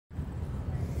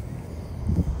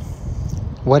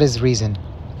What is reason?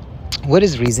 What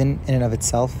is reason in and of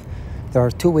itself? There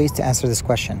are two ways to answer this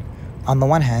question. On the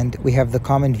one hand, we have the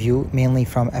common view, mainly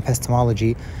from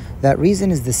epistemology, that reason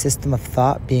is the system of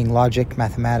thought, being logic,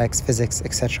 mathematics, physics,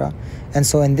 etc. And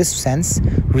so in this sense,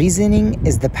 reasoning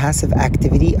is the passive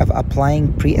activity of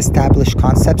applying pre-established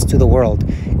concepts to the world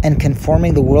and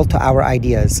conforming the world to our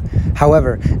ideas.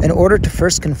 However, in order to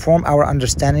first conform our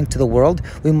understanding to the world,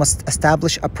 we must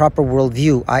establish a proper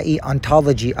worldview, i.e.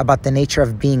 ontology, about the nature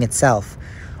of being itself.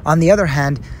 On the other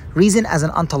hand, reason as an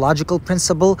ontological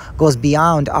principle goes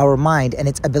beyond our mind and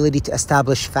its ability to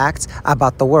establish facts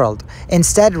about the world.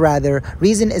 Instead, rather,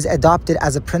 reason is adopted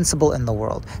as a principle in the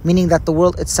world, meaning that the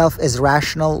world itself is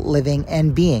rational, living,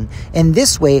 and being. In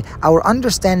this way, our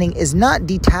understanding is not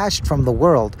detached from the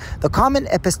world. The common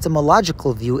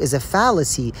epistemological view is a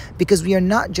fallacy because we are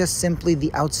not just simply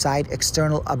the outside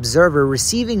external observer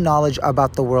receiving knowledge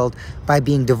about the world by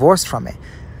being divorced from it,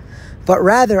 but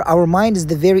rather our mind is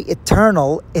the very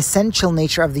eternal, essential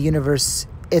nature of the universe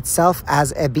itself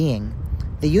as a being.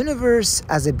 The universe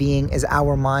as a being is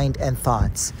our mind and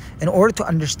thoughts. In order to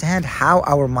understand how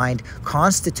our mind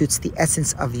constitutes the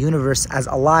essence of the universe as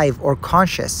alive or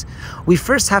conscious, we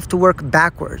first have to work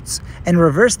backwards and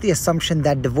reverse the assumption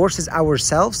that divorces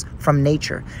ourselves from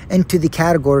nature into the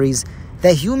categories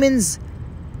that humans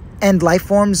and life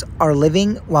forms are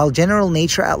living, while general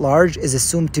nature at large is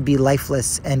assumed to be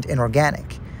lifeless and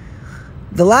inorganic.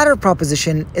 The latter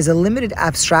proposition is a limited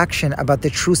abstraction about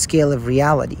the true scale of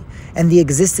reality and the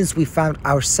existence we found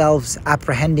ourselves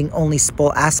apprehending only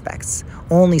small aspects.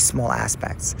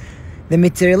 The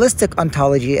materialistic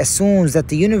ontology assumes that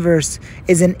the universe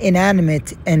is an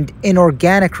inanimate and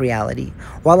inorganic reality,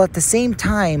 while at the same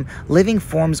time, living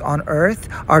forms on Earth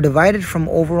are divided from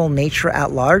overall nature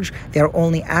at large. They are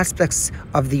only aspects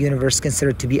of the universe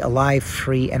considered to be alive,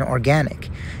 free, and organic.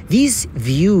 These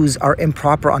views are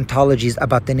improper ontologies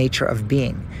about the nature of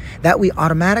being that we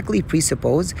automatically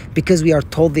presuppose because we are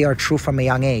told they are true from a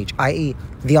young age, i.e.,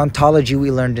 the ontology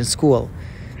we learned in school.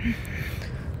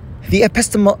 The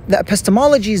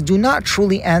epistemologies do not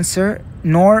truly answer,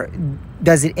 nor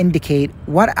does it indicate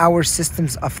what our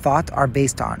systems of thought are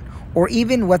based on, or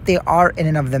even what they are in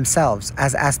and of themselves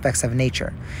as aspects of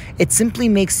nature. It simply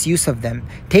makes use of them,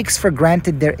 takes for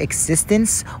granted their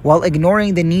existence, while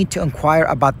ignoring the need to inquire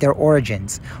about their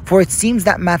origins. For it seems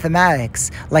that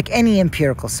mathematics, like any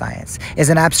empirical science, is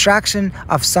an abstraction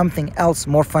of something else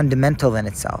more fundamental than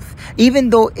itself, even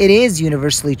though it is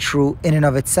universally true in and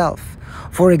of itself.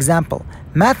 For example,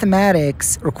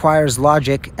 mathematics requires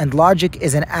logic, and logic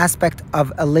is an aspect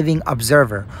of a living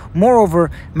observer. Moreover,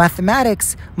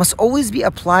 mathematics must always be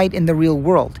applied in the real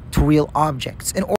world to real objects in